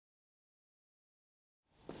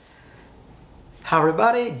Hi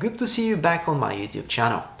everybody, good to see you back on my YouTube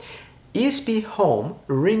channel. ESPHome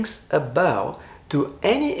rings a bell to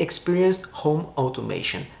any experienced home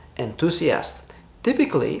automation enthusiast.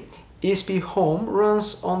 Typically, ESPHome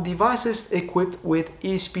runs on devices equipped with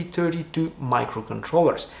ESP32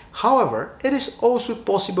 microcontrollers. However, it is also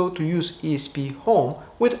possible to use ESPHome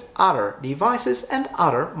with other devices and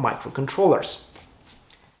other microcontrollers.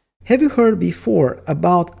 Have you heard before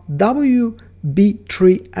about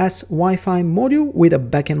WB3S Wi-Fi module with a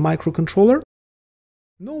Beken microcontroller?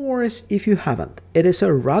 No worries if you haven't, it is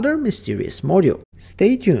a rather mysterious module.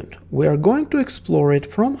 Stay tuned, we are going to explore it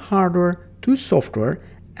from hardware to software,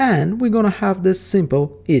 and we're gonna have this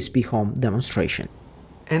simple ESPHome demonstration.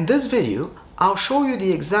 In this video, I'll show you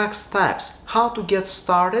the exact steps how to get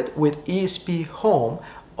started with ESPHome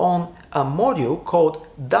on a module called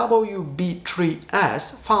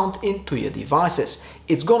WB3S found in Tuya devices.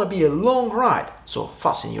 It's gonna be a long ride, so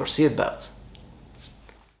fasten your seatbelts.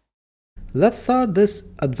 Let's start this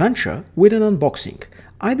adventure with an unboxing.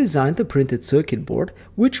 I designed the printed circuit board,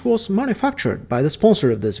 which was manufactured by the sponsor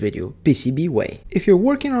of this video, PCBWay. If you're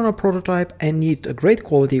working on a prototype and need a great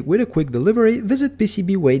quality with a quick delivery, visit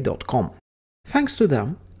pcbway.com. Thanks to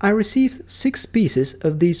them, I received 6 pieces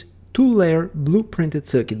of these 2-layer blue printed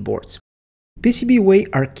circuit boards. PCBWay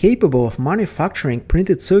are capable of manufacturing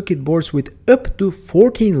printed circuit boards with up to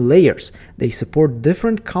 14 layers. They support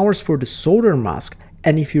different colors for the solder mask,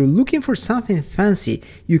 and if you're looking for something fancy,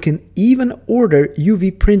 you can even order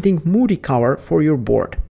UV printing multicolor for your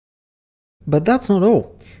board. But that's not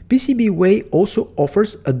all. PCBWay also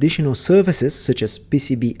offers additional services such as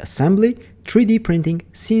PCB assembly, 3D printing,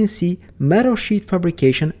 CNC, metal sheet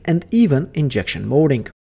fabrication, and even injection molding.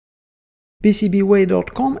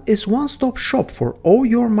 PCBWay.com is one-stop shop for all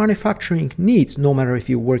your manufacturing needs, no matter if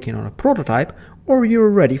you're working on a prototype or you're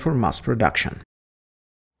ready for mass production.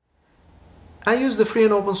 I used the free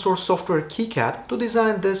and open source software KiCad to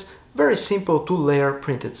design this very simple 2-layer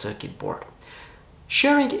printed circuit board.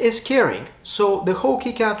 Sharing is caring, so the whole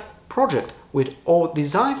KiCad project with all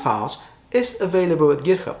design files is available at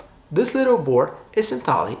GitHub. This little board is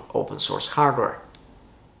entirely open source hardware.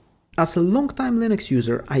 As a long-time Linux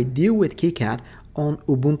user, I deal with KiCad on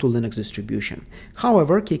Ubuntu Linux distribution.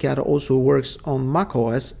 However, KiCad also works on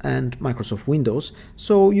macOS and Microsoft Windows,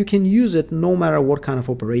 so you can use it no matter what kind of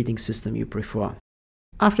operating system you prefer.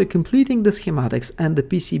 After completing the schematics and the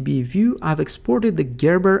PCB view, I've exported the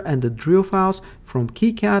Gerber and the drill files from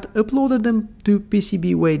KiCad, uploaded them to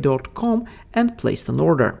PCBWay.com and placed an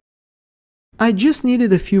order. I just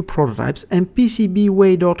needed a few prototypes and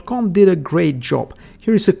PCBWay.com did a great job.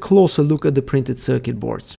 Here is a closer look at the printed circuit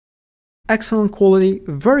boards. Excellent quality,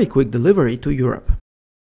 very quick delivery to Europe.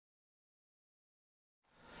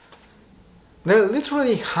 There are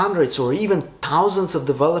literally hundreds or even thousands of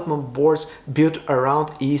development boards built around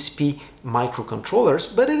ESP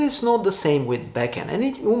microcontrollers, but it is not the same with Beken.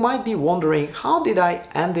 And you might be wondering, how did I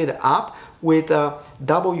ended up with a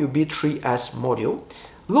WB3S module?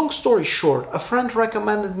 Long story short, a friend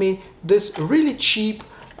recommended me this really cheap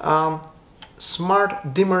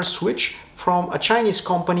smart dimmer switch from a Chinese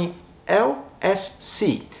company,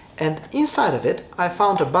 LSC, and inside of it I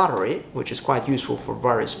found a battery, which is quite useful for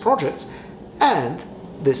various projects, and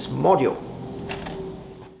this module.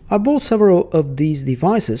 I bought several of these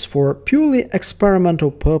devices for purely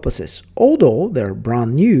experimental purposes. Although they're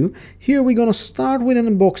brand new, here we're gonna start with an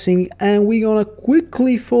unboxing and we're gonna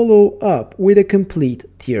quickly follow up with a complete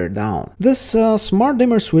teardown. This smart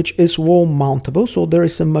dimmer switch is wall mountable, so there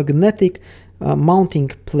is a magnetic mounting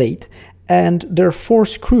plate, and there are 4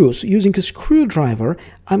 screws. Using a screwdriver,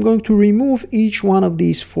 I'm going to remove each one of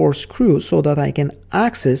these 4 screws so that I can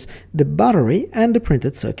access the battery and the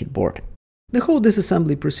printed circuit board. The whole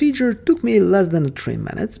disassembly procedure took me less than 3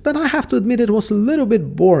 minutes, but I have to admit it was a little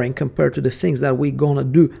bit boring compared to the things that we're gonna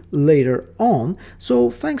do later on, so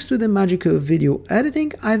thanks to the magic of video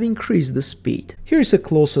editing, I've increased the speed. Here's a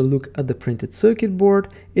closer look at the printed circuit board.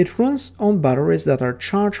 It runs on batteries that are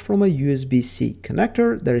charged from a USB-C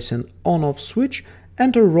connector. There is an on-off switch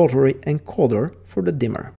and a rotary encoder for the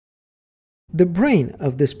dimmer. The brain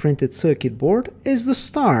of this printed circuit board is the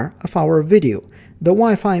star of our video, the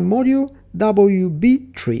Wi-Fi module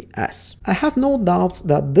WB3S. I have no doubts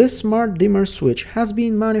that this smart dimmer switch has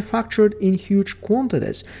been manufactured in huge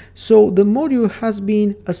quantities, so the module has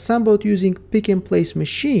been assembled using pick-and-place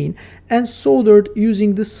machine and soldered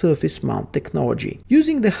using the surface mount technology.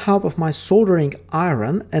 Using the help of my soldering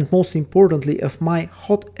iron and most importantly of my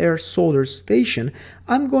hot air solder station,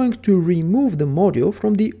 I'm going to remove the module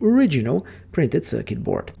from the original printed circuit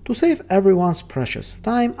board. To save everyone's precious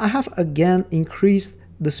time, I have again increased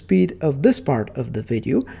the speed of this part of the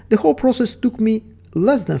video, the whole process took me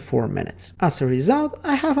less than 4 minutes. As a result,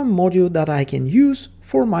 I have a module that I can use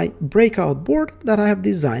for my breakout board that I have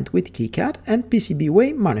designed with KiCad and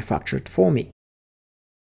PCBWay manufactured for me.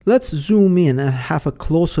 Let's zoom in and have a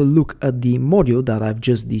closer look at the module that I've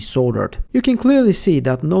just desoldered. You can clearly see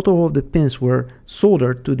that not all of the pins were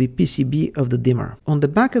soldered to the PCB of the dimmer. On the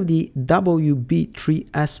back of the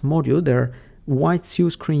WB3S module, there are white seal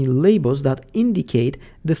screen labels that indicate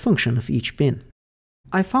the function of each pin.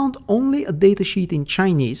 I found only a datasheet in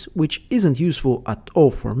Chinese, which isn't useful at all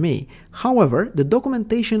for me. However, the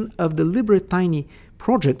documentation of the ltchiptool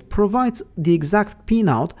project provides the exact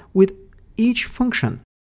pinout with each function.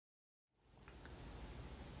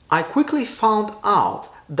 I quickly found out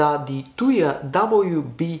that the Tuya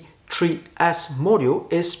WB3S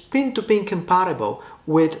module is pin-to-pin compatible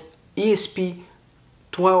with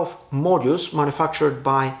ESP12 modules manufactured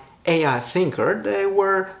by AI Thinker. They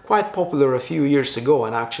were quite popular a few years ago,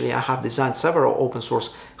 and actually I have designed several open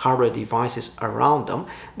source hardware devices around them.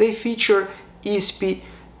 They feature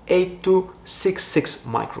ESP8266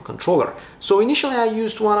 microcontroller. So initially I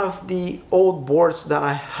used one of the old boards that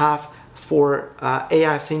I have for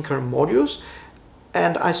AI Thinker modules,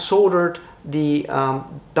 and I soldered the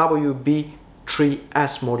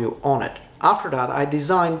WB3S module on it. After that I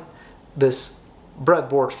designed this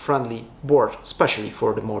breadboard friendly board especially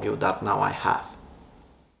for the module that now I have.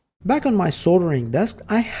 Back on my soldering desk,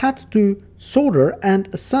 I had to solder and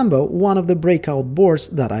assemble one of the breakout boards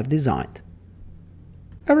that I've designed.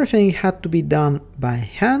 Everything had to be done by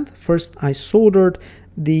hand. First I soldered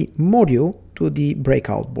the module to the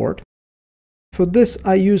breakout board. For this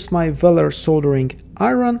I used my Veller soldering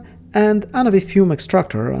iron and an ESPHome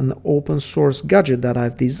extractor, an open source gadget that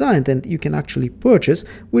I've designed and you can actually purchase,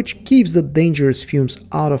 which keeps the dangerous fumes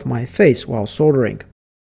out of my face while soldering.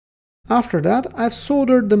 After that, I've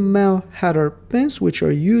soldered the male header pins, which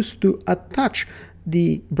are used to attach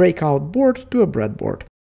the breakout board to a breadboard.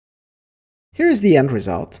 Here is the end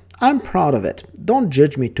result. I'm proud of it. Don't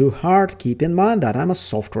judge me too hard, keep in mind that I'm a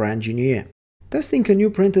software engineer. Testing a new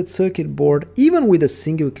printed circuit board, even with a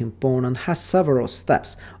single component, has several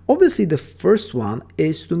steps. Obviously, the first one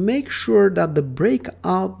is to make sure that the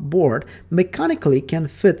breakout board mechanically can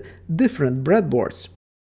fit different breadboards.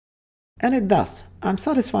 And it does. I'm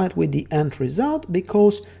satisfied with the end result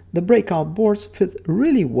because the breakout boards fit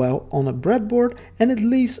really well on a breadboard and it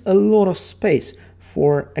leaves a lot of space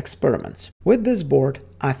for experiments. With this board,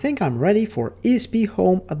 I think I'm ready for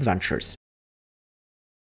ESPHome adventures.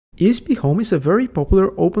 ESPHome is a very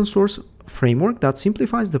popular open source framework that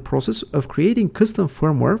simplifies the process of creating custom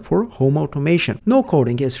firmware for home automation. No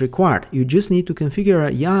coding is required, you just need to configure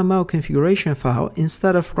a YAML configuration file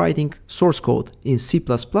instead of writing source code in C++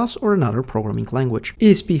 or another programming language.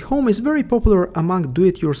 ESPHome is very popular among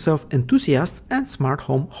do-it-yourself enthusiasts and smart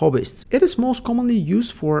home hobbyists. It is most commonly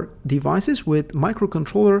used for devices with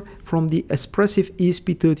microcontroller from the expressive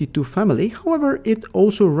ESP32 family. However, it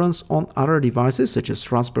also runs on other devices such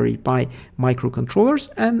as Raspberry Pi microcontrollers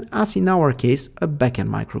and, as in our case, a Beken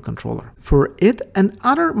microcontroller. For it and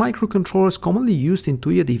other microcontrollers commonly used in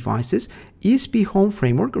Tuya devices, ESPHome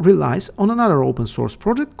framework relies on another open source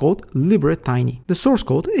project called ltchiptool. The source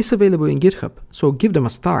code is available in GitHub, so give them a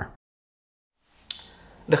star.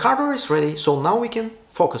 The hardware is ready, so now we can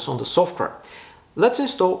focus on the software. Let's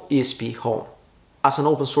install ESPHome. As an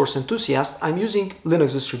open source enthusiast, I'm using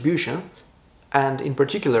Linux distribution, and in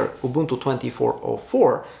particular Ubuntu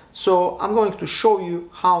 24.04, so I'm going to show you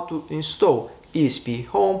how to install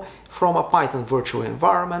ESPHome from a Python virtual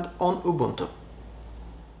environment on Ubuntu.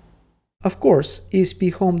 Of course,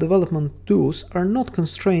 ESPHome development tools are not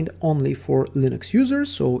constrained only for Linux users,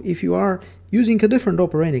 so if you are using a different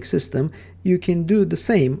operating system, you can do the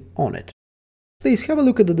same on it. Please have a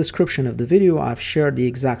look at the description of the video, I've shared the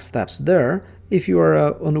exact steps there. If you are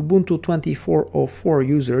an Ubuntu 24.04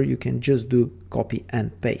 user, you can just do copy and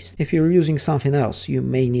paste. If you're using something else, you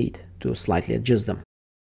may need to slightly adjust them.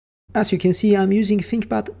 As you can see, I'm using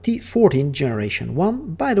ThinkPad T14 Generation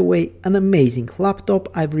 1. By the way, an amazing laptop,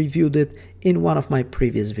 I've reviewed it in one of my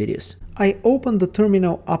previous videos. I opened the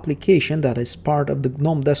terminal application that is part of the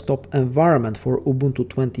GNOME desktop environment for Ubuntu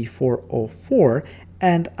 24.04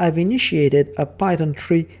 and I've initiated a Python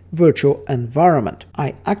 3 virtual environment.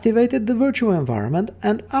 I activated the virtual environment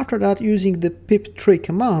and after that, using the pip3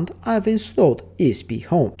 command, I've installed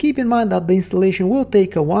ESPHome. Keep in mind that the installation will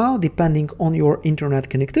take a while depending on your internet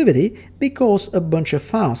connectivity because a bunch of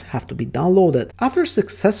files have to be downloaded. After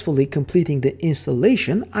successfully completing the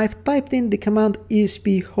installation, I've typed in the command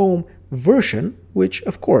esphome version, which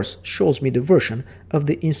of course shows me the version of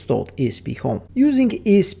the installed ESPHome. Using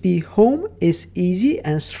ESPHome is easy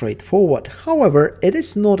and straightforward. However, it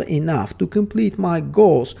is not enough to complete my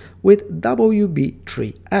goals with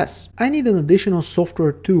WB3S. I need an additional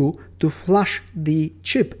software tool to flash the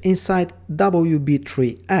chip inside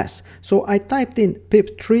WB3S. So I typed in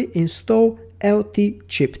pip3 install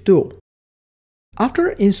ltchiptool. After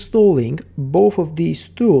installing both of these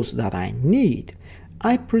tools that I need,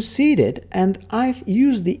 I proceeded and I've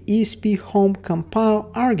used the ESPHome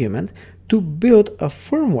compile argument to build a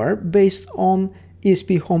firmware based on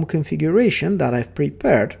ESPHome configuration that I've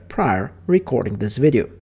prepared prior recording this video.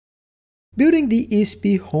 Building the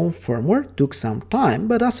ESPHome firmware took some time,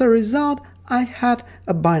 but as a result, I had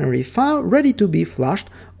a binary file ready to be flashed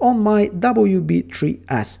on my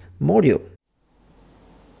WB3S module.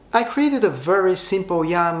 I created a very simple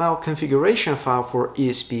YAML configuration file for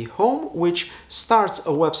ESPHome, which starts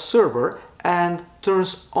a web server and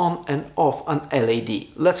turns on and off an LED.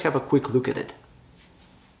 Let's have a quick look at it.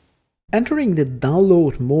 Entering the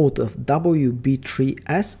download mode of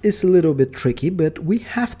WB3S is a little bit tricky, but we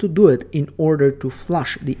have to do it in order to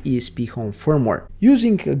flash the ESPHome firmware.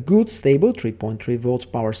 Using a good stable 3.3 volts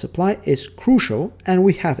power supply is crucial, and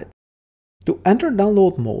we have it. To enter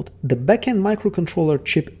download mode, the Beken microcontroller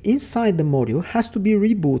chip inside the module has to be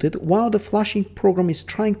rebooted while the flashing program is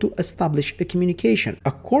trying to establish a communication.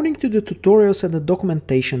 According to the tutorials and the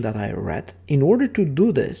documentation that I read, in order to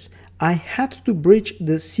do this, I had to bridge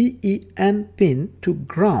the CEN pin to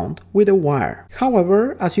ground with a wire.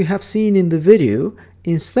 However, as you have seen in the video,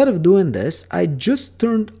 instead of doing this, I just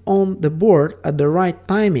turned on the board at the right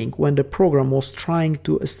timing when the program was trying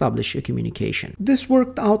to establish a communication. This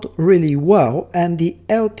worked out really well, and the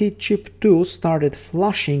ltchiptool started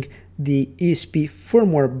flashing the ESP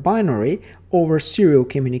firmware binary over serial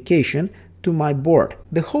communication to my board.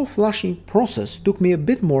 The whole flashing process took me a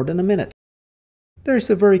bit more than a minute. There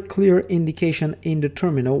is a very clear indication in the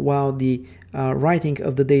terminal while the writing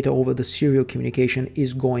of the data over the serial communication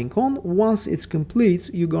is going on. Once it's complete,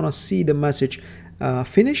 you're gonna see the message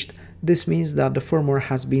finished. This means that the firmware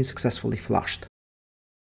has been successfully flashed.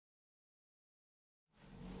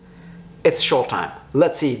 It's showtime.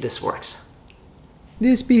 Let's see if this works.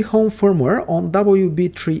 The ESPHome firmware on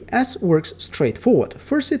WB3S works straightforward.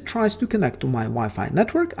 First, it tries to connect to my Wi-Fi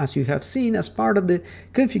network. As you have seen, as part of the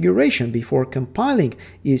configuration before compiling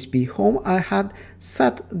ESPHome, I had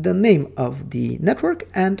set the name of the network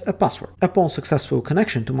and a password. Upon successful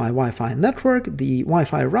connection to my Wi-Fi network, the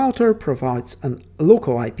Wi-Fi router provides a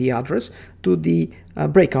local IP address to the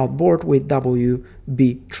Breakout board with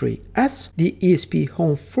WB3S. The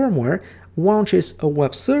ESPHome firmware launches a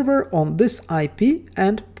web server on this IP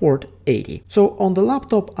and port 80. So on the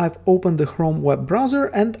laptop, I've opened the Chrome web browser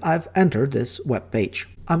and I've entered this web page.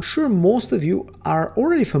 I'm sure most of you are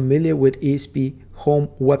already familiar with ESPHome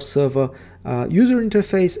web server user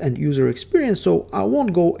interface and user experience, so I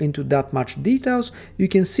won't go into that much details. You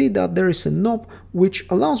can see that there is a knob which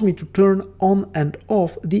allows me to turn on and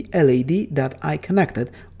off the LED that I connected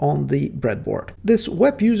on the breadboard. This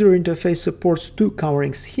web user interface supports two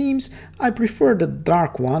coloring schemes. I prefer the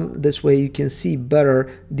dark one, this way you can see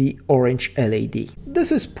better the orange LED.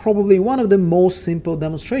 This is probably one of the most simple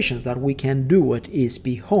demonstrations that we can do with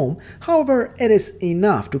ESPHome. However, it is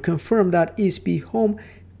enough to confirm that ESPHome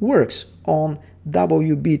works on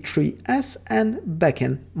WB3S and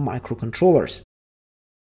Beken microcontrollers.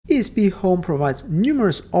 ESPHome provides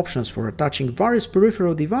numerous options for attaching various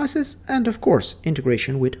peripheral devices and, of course,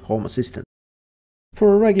 integration with Home Assistant.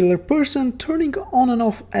 For a regular person, turning on and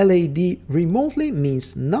off LED remotely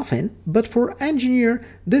means nothing, but for an engineer,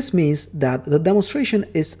 this means that the demonstration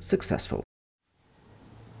is successful.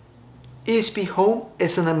 ESPHome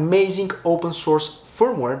is an amazing open source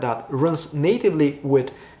firmware that runs natively with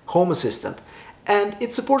Home Assistant, and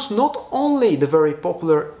it supports not only the very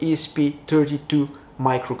popular ESP32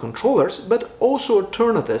 microcontrollers, but also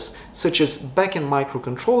alternatives such as Beken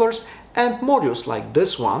microcontrollers and modules like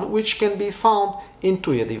this one, which can be found in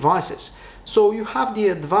Tuya devices. So you have the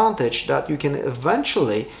advantage that you can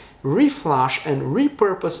eventually reflash and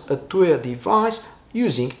repurpose a Tuya device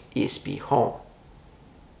using ESPHome.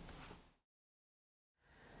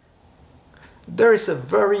 There is a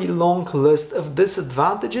very long list of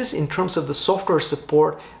disadvantages in terms of the software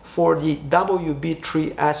support for the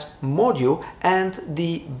WB3S module and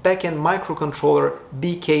the Beken microcontroller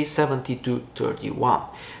BK7231.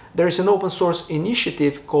 There is an open source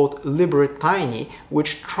initiative called LibreTiny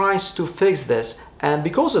which tries to fix this, and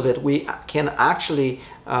because of it we can actually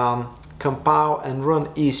compile and run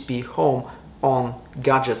ESPHome on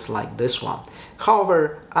gadgets like this one.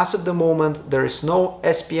 However, as of the moment, there is no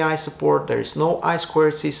SPI support, there is no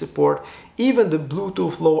I2C support, even the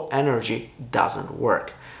Bluetooth Low Energy doesn't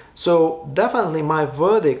work. So definitely my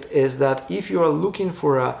verdict is that if you are looking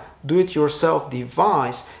for a do-it-yourself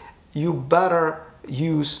device, you better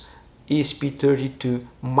use ESP32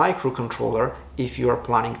 microcontroller if you are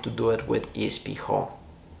planning to do it with ESPHome.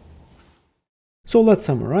 So let's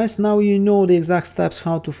summarize. Now you know the exact steps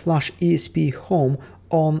how to flash ESPHome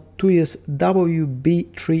on Tuya's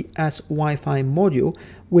WB3S Wi-Fi module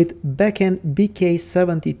with Beken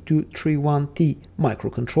BK7231T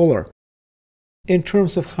microcontroller. In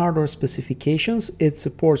terms of hardware specifications, it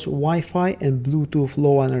supports Wi-Fi and Bluetooth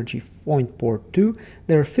Low Energy Point Port 2.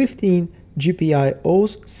 There are 15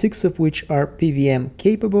 GPIOs, 6 of which are PWM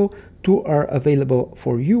capable, 2 are available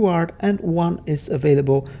for UART, and 1 is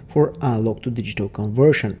available for analog to digital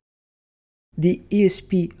conversion. The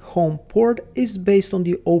ESPHome port is based on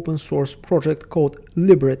the open source project called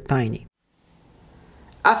LibreTiny.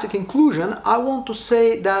 As a conclusion, I want to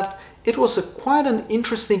say that it was quite an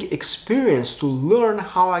interesting experience to learn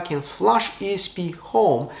how I can flash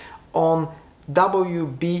ESPHome on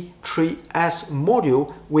WB3S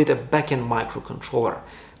module with a Beken microcontroller.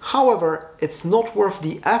 However, it's not worth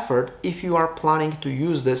the effort if you are planning to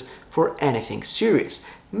use this for anything serious.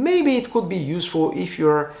 Maybe it could be useful if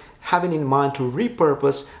you're having in mind to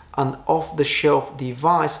repurpose an off-the-shelf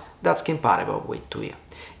device that's compatible with Tuya.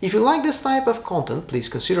 If you like this type of content, please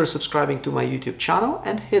consider subscribing to my YouTube channel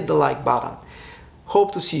and hit the like button.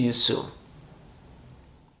 Hope to see you soon.